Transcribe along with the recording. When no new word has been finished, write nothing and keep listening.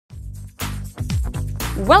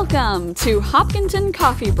Welcome to Hopkinton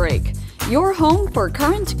Coffee Break, your home for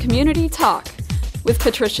current community talk, with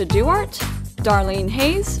Patricia Duart, Darlene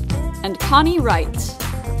Hayes, and Connie Wright.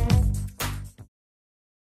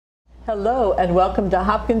 Hello and welcome to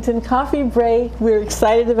Hopkinton Coffee Break. We're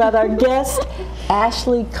excited about our guest,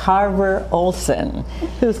 Ashleigh Carver Olson,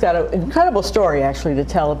 who's got an incredible story actually to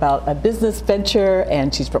tell about a business venture,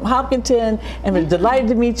 and she's from Hopkinton, and we're delighted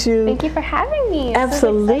to meet you. Thank you for having me.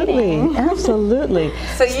 Absolutely, absolutely.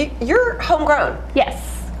 So you're homegrown?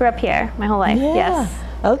 Yes, grew up here my whole life, yes.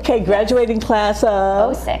 Okay, graduating class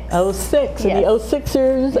of? 06. 06, and the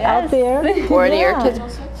 06ers out there? Were any of your kids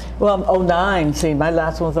 06? Well, 09, see, my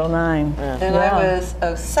last one was 09. And I was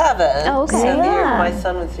 07, Oh, okay. so the year Yeah. my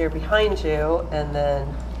son was the year behind you, and then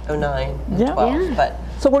 09 and 12. Yeah. But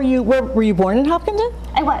So were you born in Hopkinton?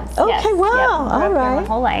 I was, Okay, yes. wow, Yep. Grew all up here right. my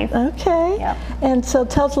whole life. Okay. Yep. And so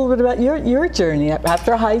tell us a little bit about your journey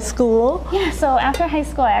after high school. Yeah, so after high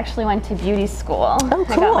school, I actually went to beauty school. Oh,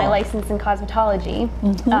 I cool. got my license in cosmetology.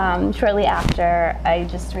 Shortly after, I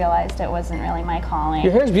just realized it wasn't really my calling.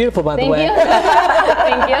 Your hair's beautiful, by the Thank way. you.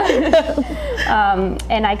 Thank you.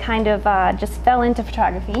 And I kind of just fell into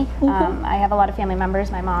photography. I have a lot of family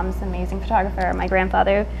members. My mom's an amazing photographer. My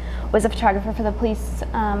grandfather was a photographer for the police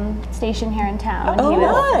station here in town. Oh, he was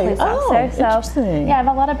a right. police Oh, officer. So, interesting. yeah, I have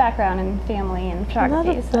a lot of background in family and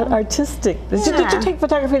photography. That artistic. Did you Yeah. take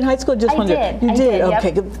photography in high school? Just I wondered. did. You I did? did, yep.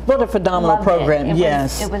 Okay. What a phenomenal Loved program. It.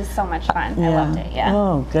 Yes. It was so much fun. I loved it, yeah.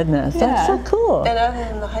 Oh, goodness. That's so cool. and other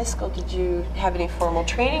than the high school, did you have any formal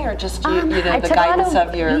training, or just I the took a lot guidance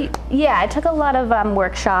of your? Yeah, I took a lot of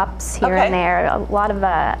workshops here Okay. and there, a lot of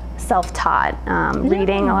self-taught,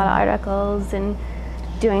 reading a lot of articles and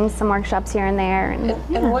doing some workshops here and there.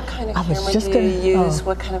 And what kind of I was camera just do you gonna- use?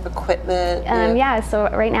 What kind of equipment? Yeah, so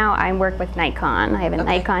right now I work with Nikon. I have a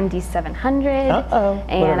Nikon D700,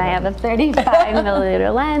 and I have a 35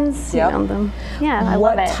 millimeter lens. Yep. I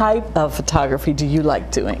What love it. type of photography do you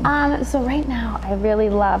like doing? So right now I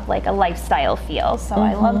really love like a lifestyle feel. So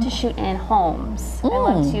I love to shoot in homes. I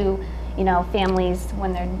love to, families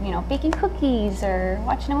when they're, baking cookies or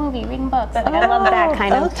watching a movie, reading books. Like, I love that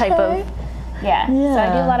kind of type of, So I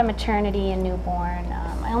do a lot of maternity and newborn.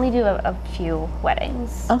 I only do a few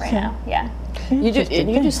weddings right now. Yeah. You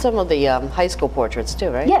do some of the high school portraits too,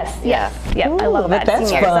 right? Yes. Yes. Yeah. I love that. that's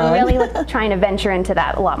Seniors. fun. I'm really trying to venture into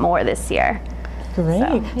that a lot more this year.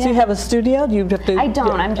 Great. So you have a studio? Do you have to? I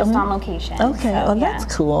don't. I'm just on location. Okay. So, Oh, that's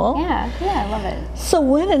cool. Yeah. Yeah. I love it. So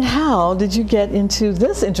when and how did you get into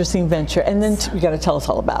this interesting venture? And then you got to tell us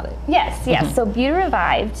all about it. Yes. Yes. So Beauty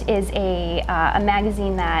Revived is a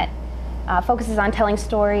magazine that focuses on telling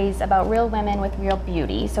stories about real women with real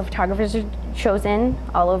beauty. So photographers are chosen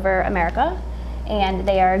all over America, and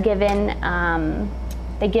they are given,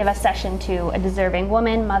 they give a session to a deserving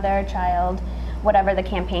woman, mother, child, whatever the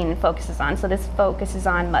campaign focuses on. So this focuses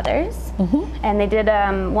on mothers, and they did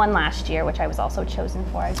one last year, which I was also chosen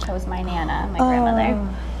for. I chose my Nana, my grandmother,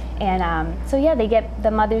 and so yeah,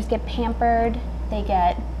 the mothers get pampered, they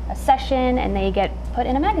get a session, and they get put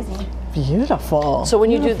in a magazine. Beautiful. So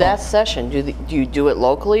when you do that session, do you do it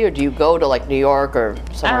locally, or do you go to like New York or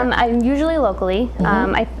somewhere? I'm usually locally.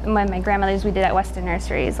 My grandmother's, we did at Weston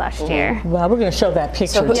Nurseries last year. Well, we're going to show that picture.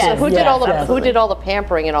 So who, too. who did all the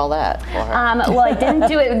pampering and all that for her? Well, I didn't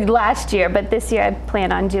do it last year, but this year I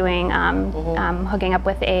plan on doing hooking up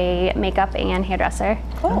with a makeup and hairdresser.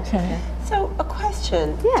 Cool. Okay. So a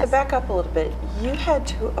question, Yes. to back up a little bit, you had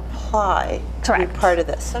to apply to be Correct. part of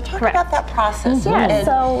this. So talk Correct. about that process Yeah,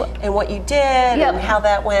 so- and what you did Yep. and how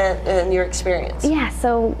that went and your experience. Yeah,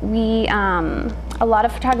 so we, a lot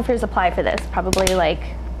of photographers apply for this, probably like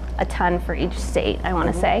a ton for each state, I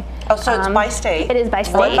want to say. Oh, so it's by state? It is by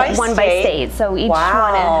state, One by state. So each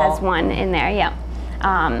Wow. one has one in there, yeah.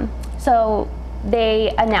 So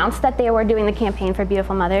they announced that they were doing the campaign for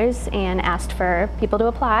Beautiful Mothers and asked for people to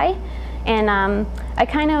apply. And I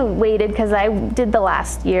kind of waited because I did the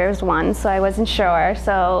last year's one, so I wasn't sure.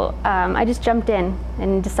 So I just jumped in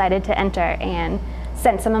and decided to enter and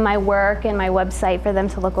sent some of my work and my website for them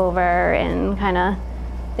to look over, and kind of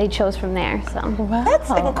they chose from there. So That's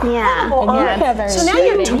incredible. Yeah. So now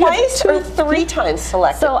you're twice or three times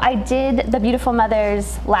selected. So I did the Beautiful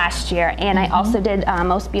Mothers last year, and I also did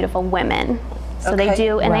Most Beautiful Women. So they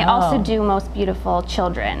do, and they also do Most Beautiful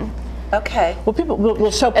Children. Okay. Well, people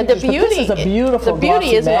will show And the pictures, but beauty, this is a beautiful the beauty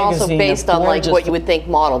glossy isn't also magazine based of on like gorgeous- what you would think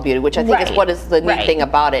model beauty, which I think is what is the neat thing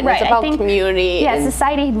about it. And it's I about think, community. Yeah, and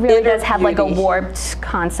society really inner does have like a beauty. warped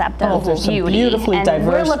concept of there's some beauty, beautifully and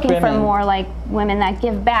diverse we're looking for women. more like women that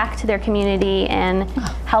give back to their community and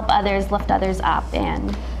help others, lift others up,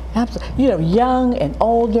 and Absolutely. You know, young and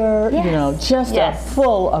older, you know, just a Yes.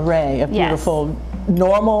 full array of Yes. beautiful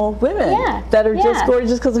normal women that are just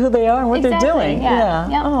gorgeous because of who they are and what they're doing. Yeah.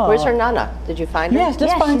 Yep. Oh. Where's her nana? Did you find her? Yes,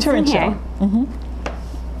 just find her and here.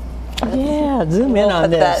 Yeah, zoom in on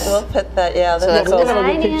this. We'll put that, yeah. So That's that's awesome.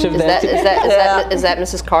 a good picture of Is that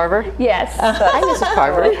Mrs. Carver? Yes. Hi, Mrs.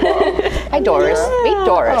 Carver. Hi, Doris. Meet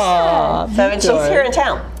Doris. Aw, So, and she's here in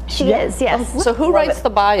town. She is, yes. So who writes the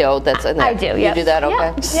bio that's in there? I do, You yes. do that,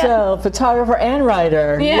 okay? Yeah. So, photographer and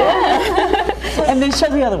writer. Yeah. And then show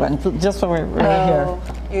the other one, just so we're right here.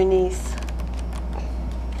 Your niece.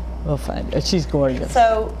 We'll find her. She's gorgeous.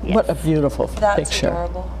 So, What a beautiful that's picture.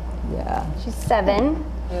 adorable. Yeah. She's 7.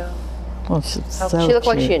 Yeah. Well, she's so She looked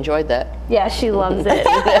like cute. she enjoyed that. Yeah, she loves it.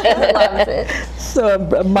 She loves it. So a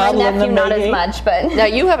My model in the nephew not as making. much, but Now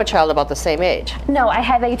you have a child about the same age. no, I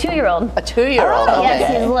have a 2-year-old. A 2-year-old. Oh, okay.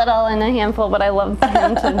 Yes, he's little and a handful, but I love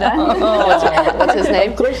him to death. What's his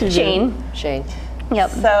name? Of course you do. Shane. Shane.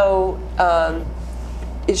 Yep. So,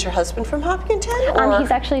 is your husband from Hopkinton? Or?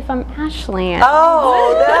 He's actually from Ashleigh.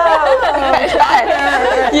 Oh, no.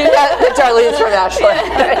 You got Darlene's from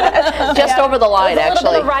Ashleigh. Just over the line, There was a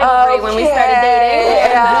little bit actually. of rivalry when we started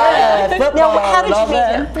dating. Yeah, football, Now, how did all you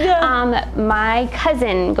meet that. him? My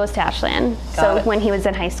cousin goes to Ashleigh, so Got it. when he was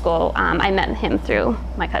in high school, I met him through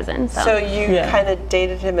my cousin. So you Yeah. kind of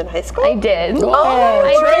dated him in high school? I did. Oh,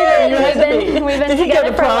 I traitor, you did. had to be. We've been Did he go together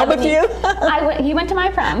to for prom 11 with you? He went to my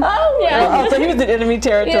prom. Oh, so he was in enemy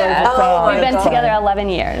territory Yeah. for prom. We've been God. together 11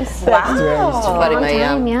 years. That's very sweet. Funny, Long my,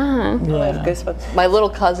 time, yeah. I have goosebumps. my little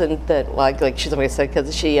cousin that like she's always said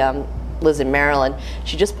because she lives in Maryland.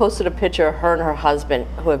 She just posted a picture of her and her husband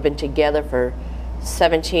who have been together for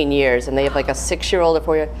 17 years, and they have like a 6-year-old or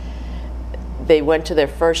 4-year. They went to their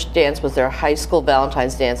first dance, was their high school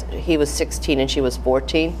Valentine's dance. He was 16 and she was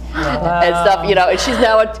 14 and stuff, you know. And she's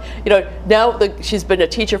now, she's been a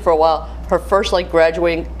teacher for a while. Her first like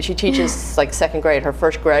graduating, she teaches like 2nd grade. Her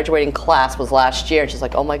first graduating class was last year, and she's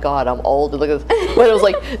like, "Oh my God, I'm old." And look at this. But it was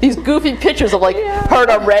like these goofy pictures of like her in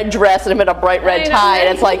a red dress and him in a bright red tie,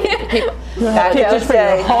 and it's like people. Pictures for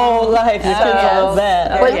your whole life. Your kids love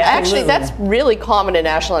that. But actually, that's really common in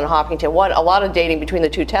Ashland and Hopkinton. A lot of dating between the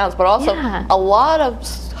two towns, but also Yeah. a lot of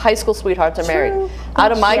high school sweethearts are married.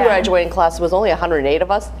 Out of my graduating class, it was only 108 of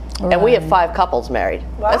us, and we have 5 couples married.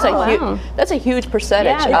 That's a huge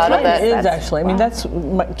percentage Yeah, out of It that. is actually. I mean,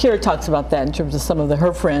 Kira talks about that in terms of some of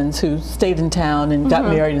her friends who stayed in town and got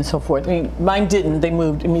married and so forth. I mean, mine didn't. They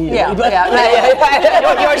moved immediately. Yeah, but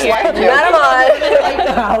Yours left you. Not mine.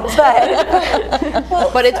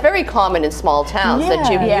 But it's very common in small towns that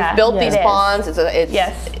you've built these it is. bonds. It's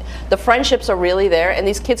Yes. The friendships are really there, and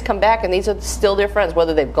these kids come back, and these are still their friends.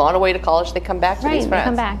 Whether they've gone away to college, they come back to Right, these they friends.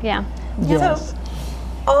 come back, yeah. Yes. So,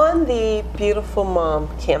 on the Beautiful Mom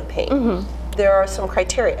campaign, there are some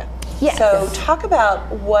criteria. Yes. So talk about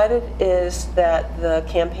what it is that the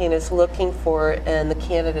campaign is looking for and the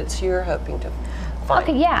candidates you're hoping to find.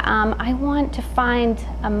 Okay, yeah. I want to find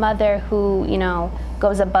a mother who,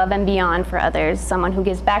 goes above and beyond for others, someone who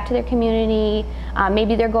gives back to their community.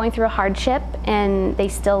 Maybe they're going through a hardship and they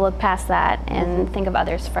still look past that and think of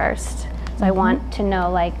others first. So I want to know,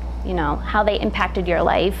 how they impacted your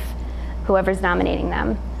life, whoever's nominating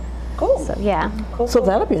them. Cool. So yeah. So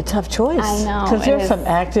that'll be a tough choice. I know, Because it there's is. some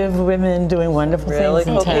active women doing wonderful Really things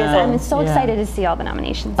in cool town. I'm so Yeah. excited to see all the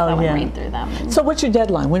nominations. Oh, so I yeah. read through them. So what's your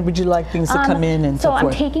deadline? When would you like things to come in and so I'm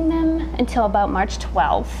forth? taking them until about March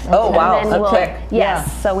 12th. Oh, And wow. then Okay.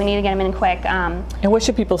 Yes, so we need to get them in quick. And what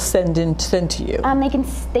should people send to you?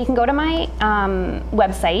 They can go to my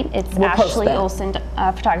website. It's We'll post that.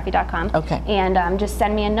 AshleighOlsonPhotography.com. Okay. And just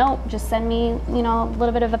send me a note. Just send me, a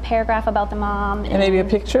little bit of a paragraph about the mom. And maybe a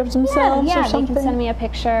picture of themselves Yeah, or they something? can send me a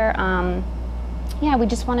picture. We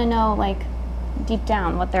just want to know, deep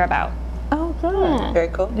down what they're about. Oh, good. Very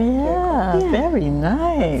cool. Yeah, very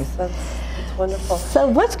nice. That's wonderful. So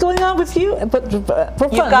what's going on with you? But for fun,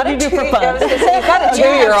 You've got what do you do for I fun? was gonna say, you've got a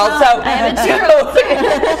 2-year-old, so I have a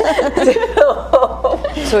 2-year-old.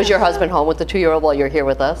 So is your husband home with the 2-year-old while you're here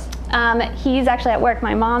with us? He's actually at work.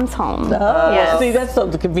 My mom's home. Oh, Yes. see, that's so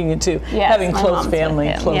convenient too. Yes, Having my close mom's with family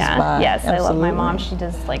him. close Yeah. by. Yes, I love my Absolutely. mom. She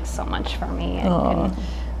does so much for me. And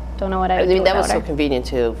don't know what I I would mean, do that was without so her. convenient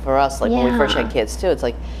too for us. Like when we first Yeah. had kids too. It's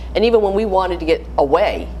like, and even when we wanted to get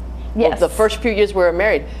away, Yes. the first few years we were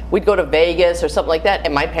married, we'd go to Vegas or something like that,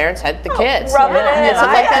 and my parents had the kids. rub it in. And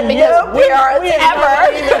stuff like that because No parents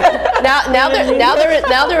ever.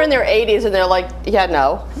 now they're in their 80s and they're like, yeah,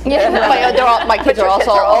 no. My kids are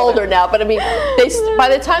also older now, but I mean, by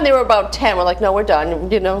the time they were about 10, we're like, no, we're done.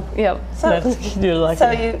 Yep. You're lucky.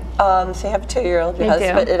 So you have a 2-year-old, your I do.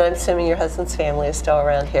 husband, and I'm assuming your husband's family is still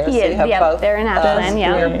around here. He so is, you have yep, both they're in Ashleigh,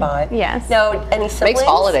 yeah. nearby. Yes. Now, any siblings? Makes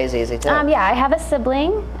holidays easy too. Yeah, I have a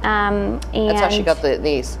sibling. And That's how she got the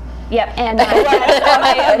niece. Yep, and my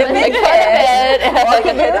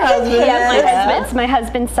husband. It's my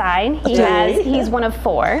husband's side. He's one of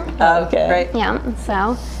 4. Okay. Right. Yeah.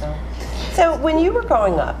 So when you were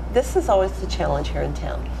growing up, this is always the challenge here in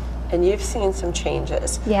town, and you've seen some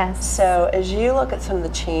changes. Yes. So as you look at some of the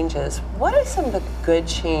changes, what are some of the good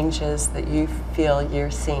changes that you feel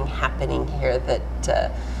you're seeing happening here that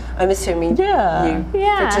I'm assuming you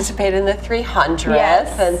participated in the 300th.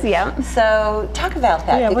 Yes, And yeah. So talk about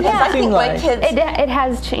that. Yeah, what because does it I think seem my like? kids... It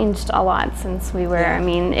has changed a lot since we were. I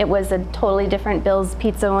mean, it was a totally different Bill's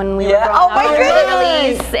Pizza when we were growing Oh up. my Early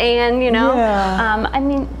release, and Yeah. I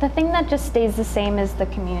mean, the thing that just stays the same is the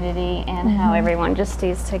community and how everyone just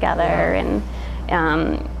stays together and.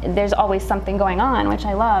 There's always something going on, which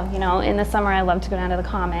I love. You know, in the summer I love to go down to the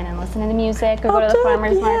Common and listen to the music or go to the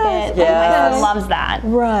farmer's market. Yes. And my son loves that.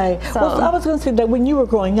 Right. So- Well, I was going to say that when you were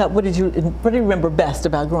growing up, what do you remember best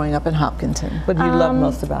about growing up in Hopkinton? What do you love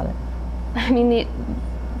most about it? I mean,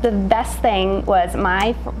 the best thing was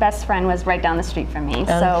my best friend was right down the street from me.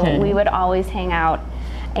 So Okay. we would always hang out.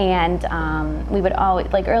 And we would always,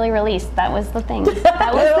 like, early release, that was the thing.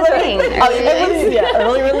 That was the thing.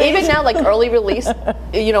 Early release. Even now, like early release,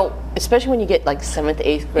 you know, especially when you get like 7th,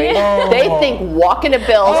 8th grade, they think walking to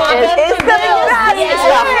Bill's is the best.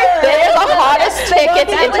 They're the hottest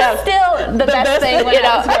tickets That into. was still the best thing when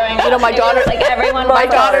I was growing up. You know, my daughter, It was like everyone my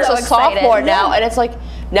was daughter's so a sophomore excited. now, and it's like.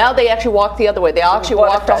 Now they actually walk the other way. They actually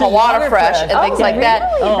walk to Water Fresh and things like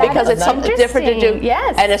that really? because it's something different to do. Interesting.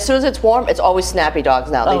 Yes. And as soon as it's warm, it's always Snappy Dogs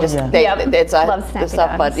now. They just it's Love Snappy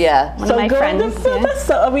stuff, but Dogs. yeah. One of my friends.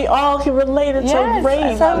 So we all can relate. It's so Yes, great.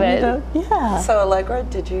 I love it. You know? Yeah. So Allegra,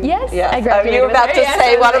 did you? Yes, Yes. I graduated you were with about her, to yes.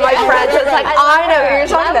 say one of my friends. It's like, I know who you're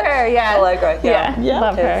talking Love about. her, yeah. Allegra, yeah.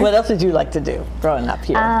 Love her. What else did you like to do growing up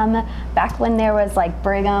here? Back when there was like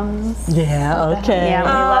Brigham's. Yeah. Okay. Yeah, we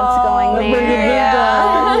loved going there.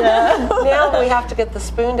 Yeah. Now we have to get the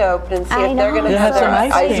spoon to open and see if they're going to have some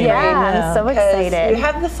ice cream. Yeah, I'm so excited. You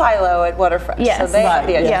have the silo at Water Fresh, Yes. so they have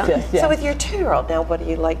the Right, ice cream. yes. So with your 2-year-old now, what do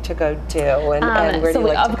you like to go do, and where do so you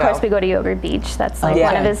like to go? of course we go to Yogurt Beach. That's like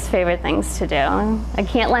one of his favorite things to do. I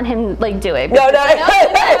can't let him like do it. No.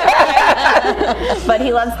 But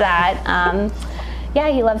he loves that. We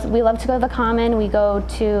love to go to the Common. We go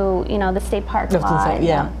to, the state park a lot.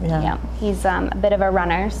 Yeah. He's a bit of a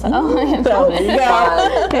runner, so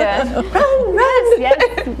Yeah. run. Yes.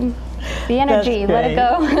 The energy, let it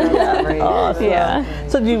go. Awesome. Yeah.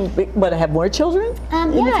 So do you want to have more children?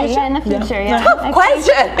 In the future, yeah.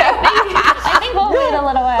 Question. I think we'll wait a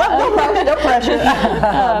little while. No pressure.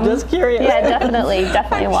 I'm just curious. Yeah, definitely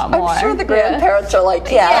want more. I'm sure the grandparents are like,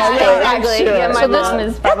 exactly. sure. Yeah, my So mom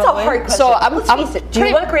is That's a probably. hard question. So Let's face it. Do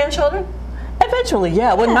you want grandchildren? Eventually,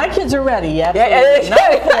 yeah. When my kids are ready, yeah. I'm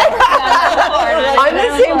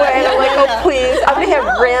the same way. I'm like, oh please, I'm gonna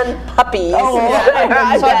have grand puppies.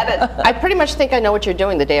 I pretty much think I know what you're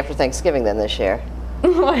doing the day after Thanksgiving then this year.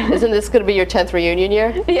 Isn't this going to be your 10th reunion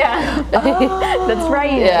year? Yeah. That's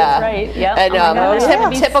right. Yeah. That's right. Yep. And it's gonna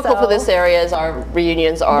be typical for so- this area is our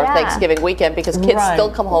reunions are Yeah. Thanksgiving weekend because kids Right. still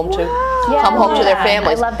come home to Yeah, come home to their yeah.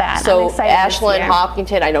 families. I love that. I'm So excited this Ashland, year.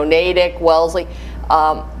 Hopkinton, I know Natick, Wellesley.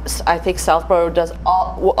 I think Southborough does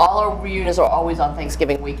all our reunions are always on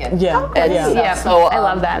Thanksgiving weekend. Yeah. And Yeah. so, I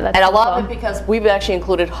love that. That's and I so love cool. it because we've actually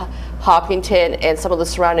included Hopkinton and some of the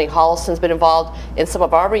surrounding. Holliston's been involved in some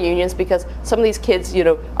of our reunions because some of these kids,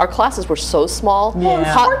 our classes were so small.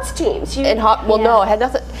 Yeah. Sports teams. No, it had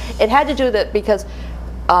nothing. It had to do that because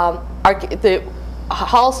the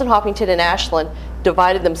Holliston, Hopkinton, and Ashland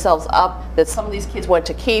divided themselves up. That some of these kids went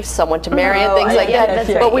to Keefe, some went to Marion, things like yeah, that.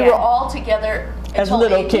 that's But right, we yeah. were all together As until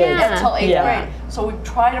little eighth, kids. until 8th Yeah. grade. So we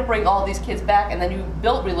try to bring all these kids back, and then you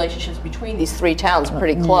built relationships between these 3 towns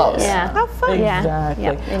pretty close. Yeah. How fun. Yeah. Exactly.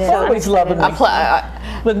 Yep, it is. I always love when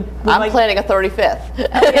I'm, my planning a 35th. Oh,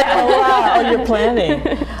 wow. Oh, you're planning.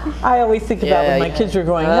 I always think about when my kids were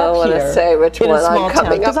growing up wanna here. say which in one a I'm small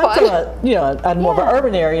coming town. 'Cause up I'm on. from a more of an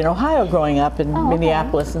urban area in Ohio growing up in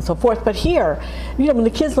Minneapolis and so forth. But here, when the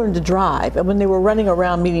kids learned to drive and when they were running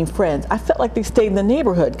around meeting friends, I felt like they stayed in the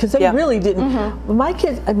neighborhood because they really didn't. My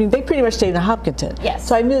kids, they pretty much stayed in Hopkinton. Yes.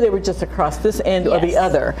 So I knew they were just across this end or the Yes.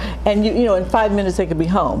 other. And in 5 minutes they could be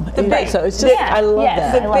home. So it's just, I love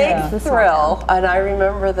that. The big thrill, and I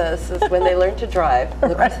remember this, is when they learned to drive.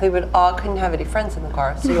 And of course, they would all couldn't have any friends in the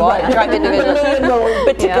car, so you all Right. drive individuals.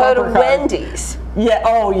 But to go to Wendy's. Yeah.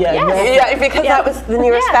 Oh, yeah. Yeah, because that was the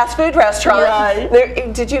nearest fast food restaurant.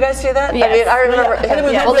 Right. Did you guys do that? Yes. I mean, I remember.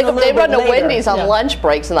 Well, they run to Wendy's on lunch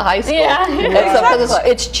breaks in the high school. Yeah.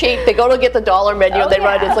 Exactly. It's cheap. They go to get the dollar menu and they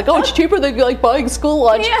run it. It's like, oh, it's cheaper than like buying school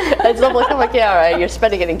lunch. And so I'm like, yeah, all right, you're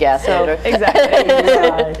spending it in gas later.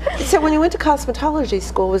 Exactly. So when you went to cosmetology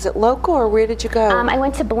school, was it local or where did you go? I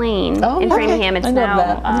went to Blaine in Framingham. It's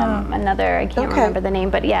now another, I can't remember the name,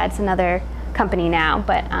 but yeah, it's another company now.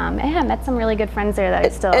 But I met some really good friends there that I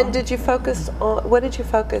still. And did you focus on, what did you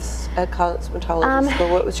focus at cosmetology school?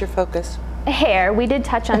 What was your focus? Hair. We did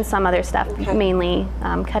touch on some other stuff, mainly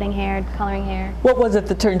cutting hair, coloring hair. What was it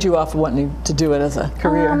that turned you off wanting to do it as a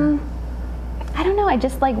career? I don't know. I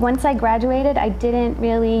just once I graduated, I didn't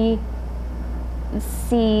really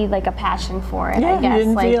see a passion for it. Yeah, I guess you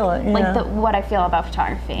didn't feel it. Yeah. What I feel about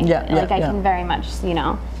photography. Yeah, I can very much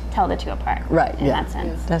tell the two apart. Right. In that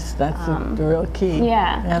sense. That's the real key.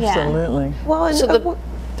 Yeah. Absolutely. Well, and so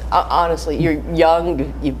honestly, you're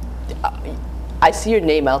young. I see your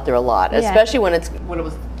name out there a lot, especially when it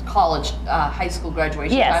was college, high school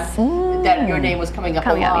graduation time. That your name was coming up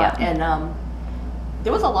a lot, and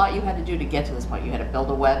there was a lot you had to do to get to this point. You had to build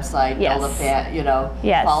a website, build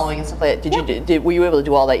a following and stuff like that. Were you able to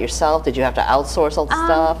do all that yourself? Did you have to outsource all the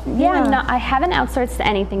stuff? Yeah, no, I haven't outsourced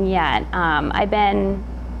anything yet.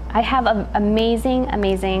 I have an amazing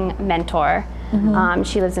mentor.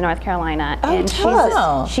 She lives in North Carolina, and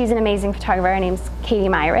she's an amazing photographer. Her name's Katie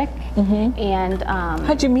Myrick. And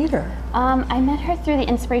how'd you meet her? I met her through the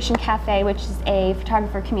Inspiration Cafe, which is a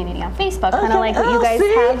photographer community on Facebook, kind of like what you guys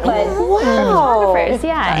have, but for photographers.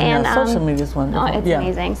 Yeah, and social media's wonderful. Oh, it's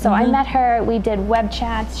amazing. So I met her. We did web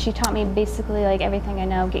chats. She taught me basically everything I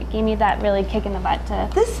know. Gave me that really kick in the butt to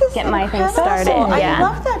get my thing started. I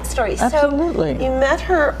love that story. Absolutely. So you met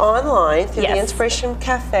her online through the Inspiration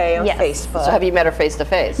Cafe on Facebook. So have you met her face to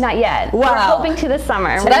face? Not yet. Wow. We're hoping to this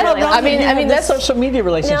summer. So I mean that's social media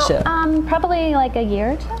relationship. Probably a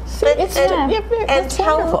year or two. And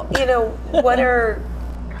tell what are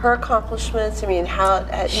her accomplishments? I mean, how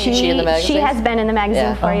she in the magazine? She has been in the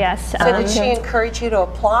magazine before, yes. So did she encourage you to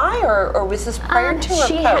apply, or was this prior to her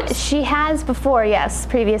post? She has before, yes.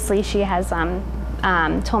 Previously, she has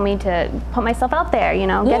told me to put myself out there.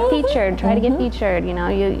 Get featured. Try to get featured. You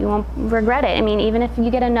won't regret it. I mean, even if you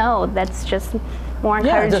get a no, that's just more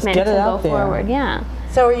encouragement to go forward. Yeah.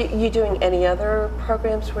 So are you doing any other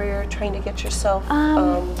programs where you're trying to get yourself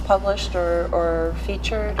published or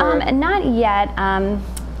featured? Or? Not yet.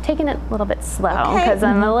 Taking it a little bit slow because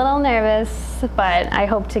I'm a little nervous, but I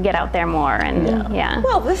hope to get out there more. And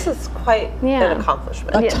Well, this is quite an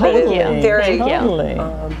accomplishment. Totally. Very totally.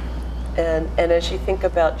 And as you think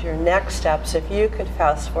about your next steps, if you could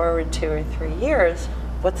fast forward 2 or 3 years,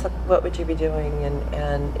 what would you be doing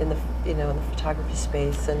in the the photography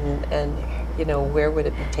space and where would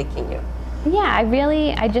it be taking you? Yeah,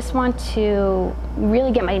 I just want to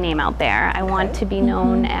really get my name out there. I want to be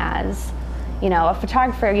known as a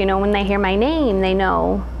photographer. When they hear my name, they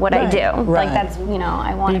know what I do. Right. That's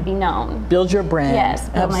I want to be known. Build your brand. Yes,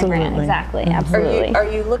 build my brand. Exactly. Absolutely. Are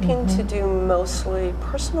you looking to do mostly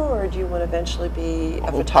personal, or do you want to eventually be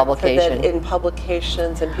a photographer publication? In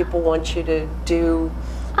publications, and people want you to do,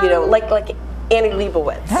 like Annie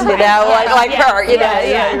Leibovitz, like her,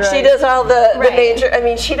 she does all the major. I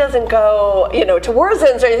mean, she doesn't go, to war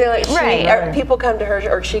zones or anything like. Or people come to her,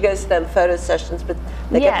 or she goes to them photo sessions, but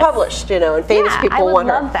they get published, and famous people want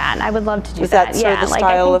her. I would love that. I would love to do that. Yeah,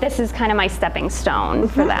 I think this is kind of my stepping stone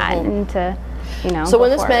for that, and to, So when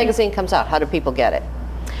this magazine comes out, how do people get it?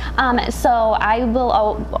 So I will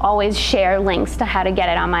always share links to how to get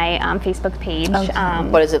it on my Facebook page.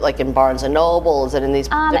 What is it, like in Barnes & Noble? Is it in these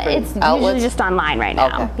different it's outlets? usually just online right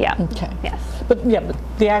now. Okay. Yeah. Okay. Yes. But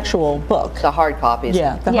the actual book. The hard copies.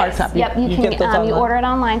 Yeah, the hard copy. Yep. You can get those you order it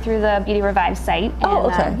online through the Beauty Revive site.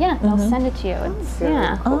 And, they'll send it to you.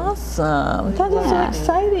 Awesome. That is so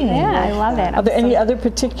exciting. Yeah, I love it. Are there any other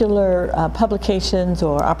particular publications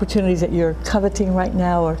or opportunities that you're coveting right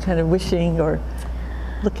now, or kind of wishing or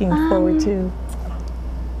looking forward to?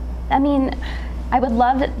 I mean, I would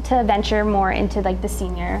love to venture more into the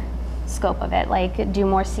senior scope of it, do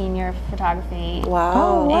more senior photography. Wow.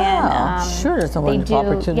 Oh, wow. And, sure, there's a wonderful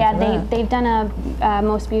opportunity. Yeah, they've done a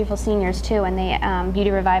Most Beautiful Seniors too, and they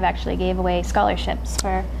Beauty Revive actually gave away scholarships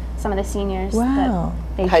for some of the seniors. Wow.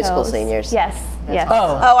 That they High chose. school seniors. Yes. Yes.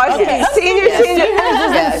 Oh, I see. Senior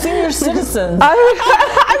Senior citizens. I'm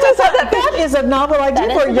that is a novel idea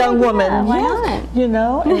for a young woman. Why not? You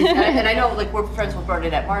know? And I know, like, we're friends with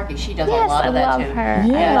Bernadette Markey. She does a lot of that, too. I love her.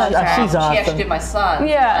 Yeah, she's awesome. She actually did my son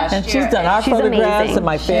Yeah. And she's done our photographs amazing. and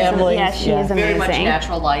my family. Yeah, she is amazing. Very much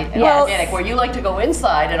natural light and Yes. organic, where you like to go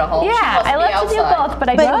inside in a home. Yeah, she wants I to be love to do outside. both, but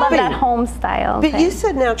I do love that home style. But thing. you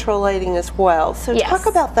said natural lighting as well. So Yes. talk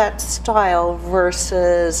about that style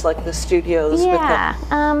versus like the studios. Yeah,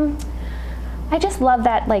 I just love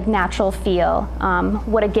that like natural feel,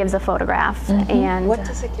 what it gives a photograph, and What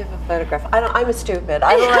does it give a photograph? I'm a stupid.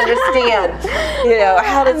 I don't understand. You know,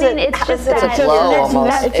 how does I mean, it? it's how just does it- that It's a glow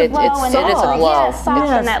almost. It's a glow and It is a glow. Yeah, soft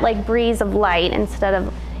Yes. and that like breeze of light instead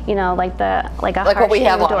of like a Like harsh what we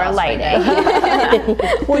have on indoor us right lighting.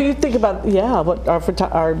 Well, you think about, what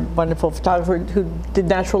our wonderful photographer who did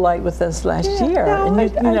natural light with us last year. No,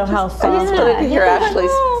 And you know how I just soft. wanted to hear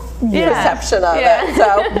Ashley's perception of it.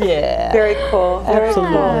 So Yeah. very cool. Very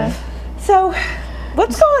Absolutely. cool. So,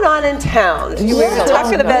 what's going on in town? You were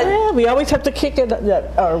talking about. Yeah, we always have to kick it,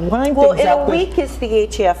 or wind Well, things in up a with week is the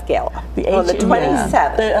HEF Gala on the yeah.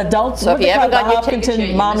 27th. The adults, So what if you they call haven't the got your tickets yet,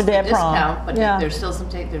 Hopkinton you Mom and missed Dad the prom. discount, but Yeah. there's still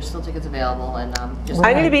tickets available, and just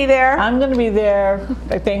I'm going to be there. I'm going to be there,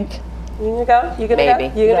 I think. You gonna go? You gonna Maybe.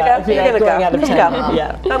 go? You gonna Yeah, go? if You're you're gonna going go. out of I'm town. going.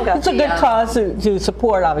 Yeah. I'm going. It's a good cause to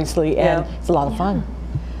support, obviously, and Yeah. it's a lot of fun.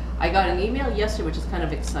 I got an email yesterday, which is kind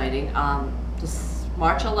of exciting. This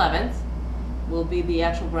March 11th will be the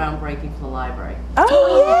actual groundbreaking for the library.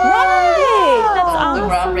 Oh, The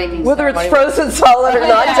groundbreaking whether it's ceremony. frozen solid or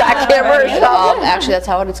not, jackhammer or something. Actually, that's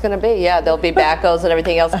how it's going to be. Yeah, there'll be backhoes and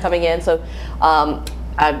everything else coming in. So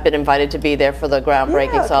I've been invited to be there for the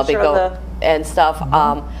groundbreaking, Yeah, so I'll be 'cause you're going and stuff.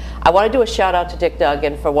 I want to do a shout out to Dick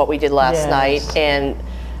Duggan for what we did last Yes. night, and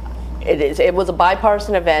it was a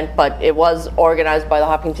bipartisan event, but it was organized by the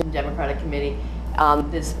Hopkinton Democratic Committee.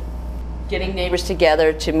 This getting neighbors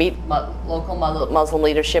together to meet local Muslim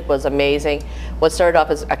leadership was amazing. What started off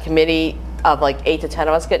as a committee of like 8 to 10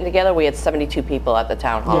 of us getting together, we had 72 people at the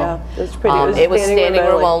town hall. Yeah, it was pretty. It was standing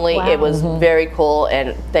room only. Wow. It was very cool,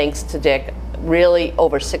 and thanks to Dick, really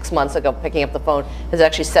over 6 months ago, picking up the phone has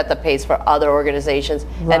actually set the pace for other organizations,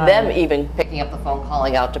 and them Right. even picking up the phone,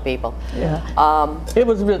 calling out to people. Yeah. It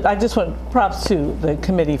was really, I just want props to the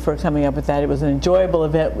committee for coming up with that. It was an enjoyable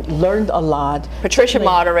event. We learned a lot. Patricia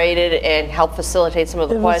moderated and helped facilitate some of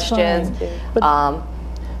the It was questions. fun.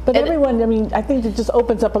 But and- everyone, I mean, I think it just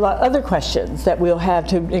opens up a lot of other questions that we'll have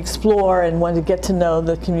to explore and want to get to know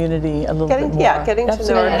the community a little bit more. Getting to know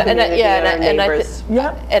our Absolutely. community and our neighbors.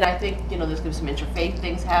 Yep. And I think, there's going to be some interfaith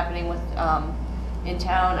things happening with in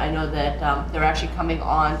town. I know that they're actually coming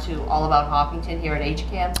on to All About Hopkinton here at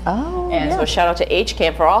HCAM. Oh, And so yeah. a shout out to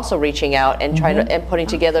HCAM for also reaching out and trying to and putting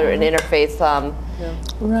together an interfaith to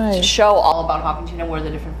Right. show all about Hopkinton and where the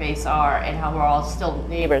different faiths are and how we're all still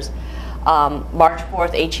neighbors. March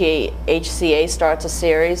 4th, HCA starts a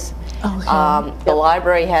series. Okay. The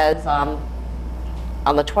library has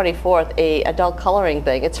on the 24th a adult coloring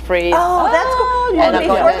thing. It's free. Oh, that's cool. yeah, And that's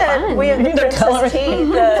before fun. that, we had the The coloring.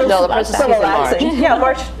 Princess Tea. No, the Princess so Tea's in March. relaxing. Yeah,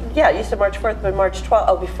 March. Yeah, you said March 4th, but March 12th.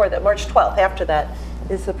 Oh, before that, March 12th. After that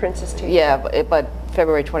is the Princess Tea. Yeah, but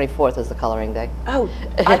February 24th is the coloring day. Oh,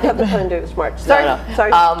 I thought the calendar was March. Sorry, no. sorry.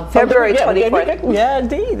 Yeah, February yeah, 24th. Yeah,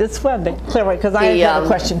 indeed. It's fun to clarify because I The, have a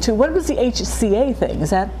question too. What was the HCA thing? Is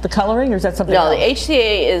that the coloring or is that something No, else? the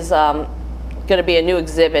HCA is going to be a new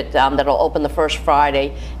exhibit that'll open the first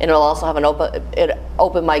Friday, and it'll also have an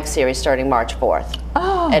open mic series starting March 4th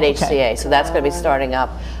Oh, at okay. HCA. So that's going to be starting up.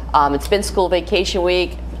 It's been school vacation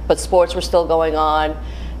week, but sports were still going on.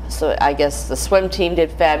 So I guess the swim team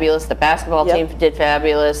did fabulous, the basketball Yep. team did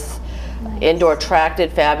fabulous, indoor track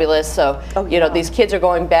did fabulous. So these kids are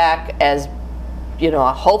going back as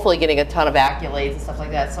hopefully getting a ton of accolades and stuff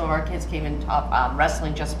like that. Some of our kids came in top.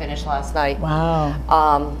 Wrestling just finished last night.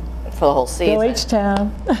 Wow. For the whole season. Go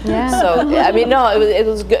H-Town. Yeah. So I mean, no, it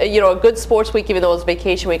was good, a good sports week, even though it was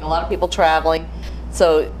vacation week. A lot of people traveling.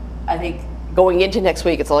 So I think going into next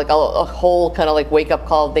week, it's like a whole kind of like wake up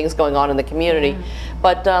call of things going on in the community.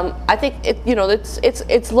 But I think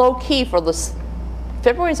it's low key for this.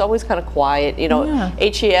 February is always kind of quiet.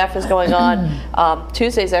 HEF is going on.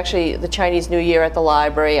 Tuesday is actually the Chinese New Year at the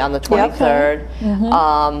library on the 23rd.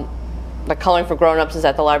 The Coloring for Grown-Ups is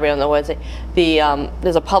at the library on the Wednesday.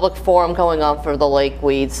 There's a public forum going on for the lake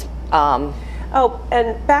weeds. Oh,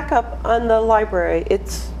 and back up on the library.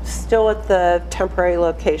 It's still at the temporary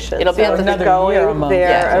location. It'll be so at another going year almost. there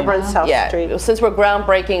Yeah. over on South Street. Since we're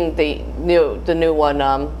groundbreaking the new one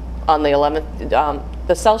on the 11th,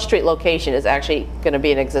 the South Street location is actually going to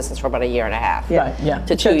be in existence for about a year and a half. Right, yeah.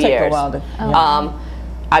 To It's gonna 2 take a years. while to-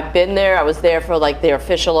 I've been there. I was there for like their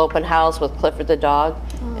official open house with Clifford the dog,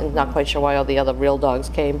 and not quite sure why all the other real dogs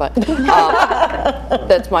came, but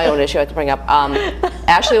that's my own issue I have to bring up.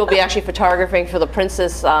 Ashleigh will be actually photographing for the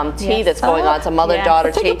Princess Tea that's going on. It's a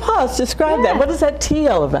mother-daughter tea. Take a pause, describe that. What is that tea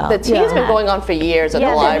all about? The tea has been going on for years at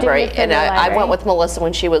the library, and I went with Melissa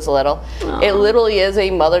when she was little. It literally is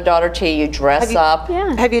a mother-daughter tea. You dress up.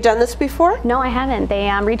 Have you done this before? No, I haven't.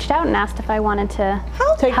 They reached out and asked if I wanted to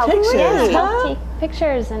help take pictures. Help take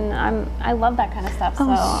pictures, and I love that kind of stuff, so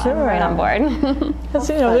I'm right on board.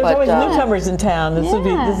 There's always newcomers in town.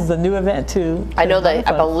 This is a new event too. I know that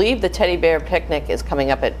I believe the Teddy Bear Picnic is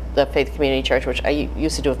coming up at the Faith Community Church, which I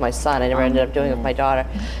used to do with my son. I never ended up doing it with my daughter.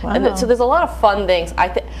 Wow. And so there's a lot of fun things.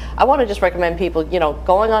 I want to just recommend people,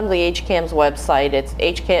 going on the HCAM's website. It's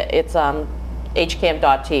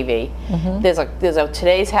hcam.tv. There's a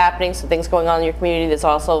today's happening, some things going on in your community. There's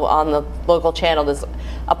also on the local channel, there's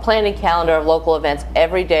a planning calendar of local events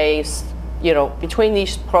every day, between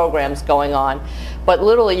these programs going on. But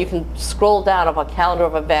literally you can scroll down of a calendar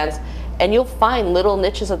of events and you'll find little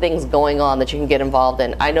niches of things going on that you can get involved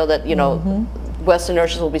in. I know that, Western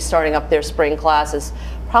Nurseries will be starting up their spring classes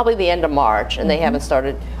probably the end of March, and they haven't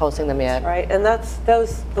started hosting them yet. Right, and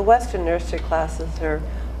the Western Nursery classes are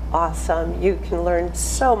awesome. You can learn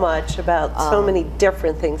so much about so many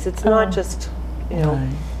different things. It's not just,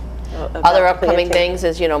 Other upcoming things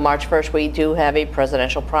is, March 1st we do have a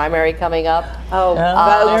presidential primary coming up. Vote.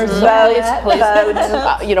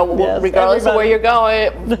 Regardless of where you're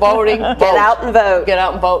going, voting, Get out and vote. Get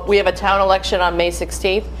out and vote. We have a town election on May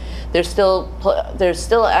 16th. There's still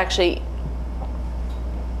actually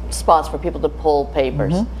spots for people to pull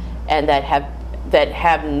papers, and that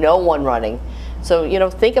have no one running. So,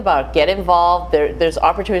 think about it. Get involved. There's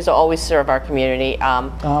opportunities to always serve our community.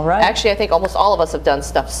 All right. Actually, I think almost all of us have done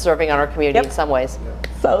stuff serving on our community in some ways.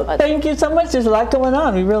 So thank you so much. There's a lot going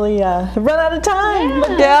on. We really have run out of time.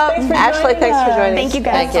 Ashleigh, thanks for joining us. Thank you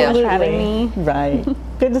guys so much for having me. Right.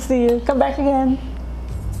 Good to see you. Come back again.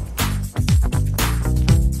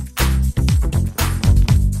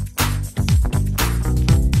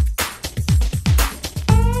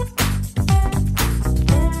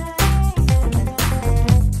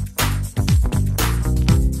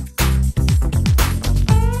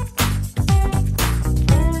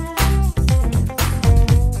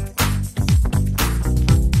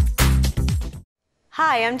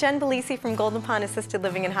 Hi, I'm Jen Belisi from Golden Pond Assisted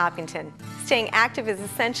Living in Hopkinton. Staying active is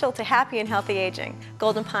essential to happy and healthy aging.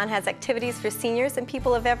 Golden Pond has activities for seniors and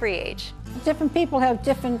people of every age. Different people have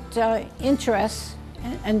different interests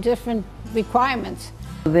and different requirements.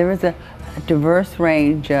 There is a diverse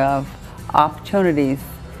range of opportunities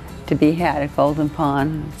to be had at Golden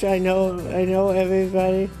Pond. I know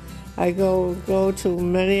everybody. I go to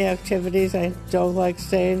many activities. I don't like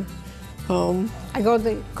staying home. I go to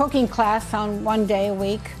the cooking class on one day a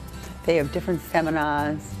week. They have different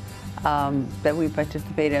seminars that we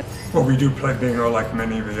participate in. Well, we do play bingo like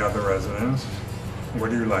many of the other residents.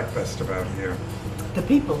 What do you like best about here? The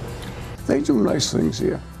people. They do nice things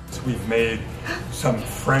here. We've made some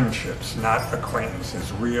friendships, not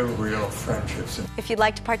acquaintances, real friendships. If you'd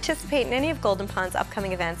like to participate in any of Golden Pond's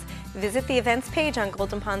upcoming events, visit the events page on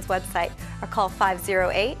Golden Pond's website or call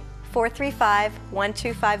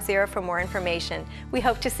 508-435-1250 for more information. We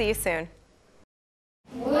hope to see you soon.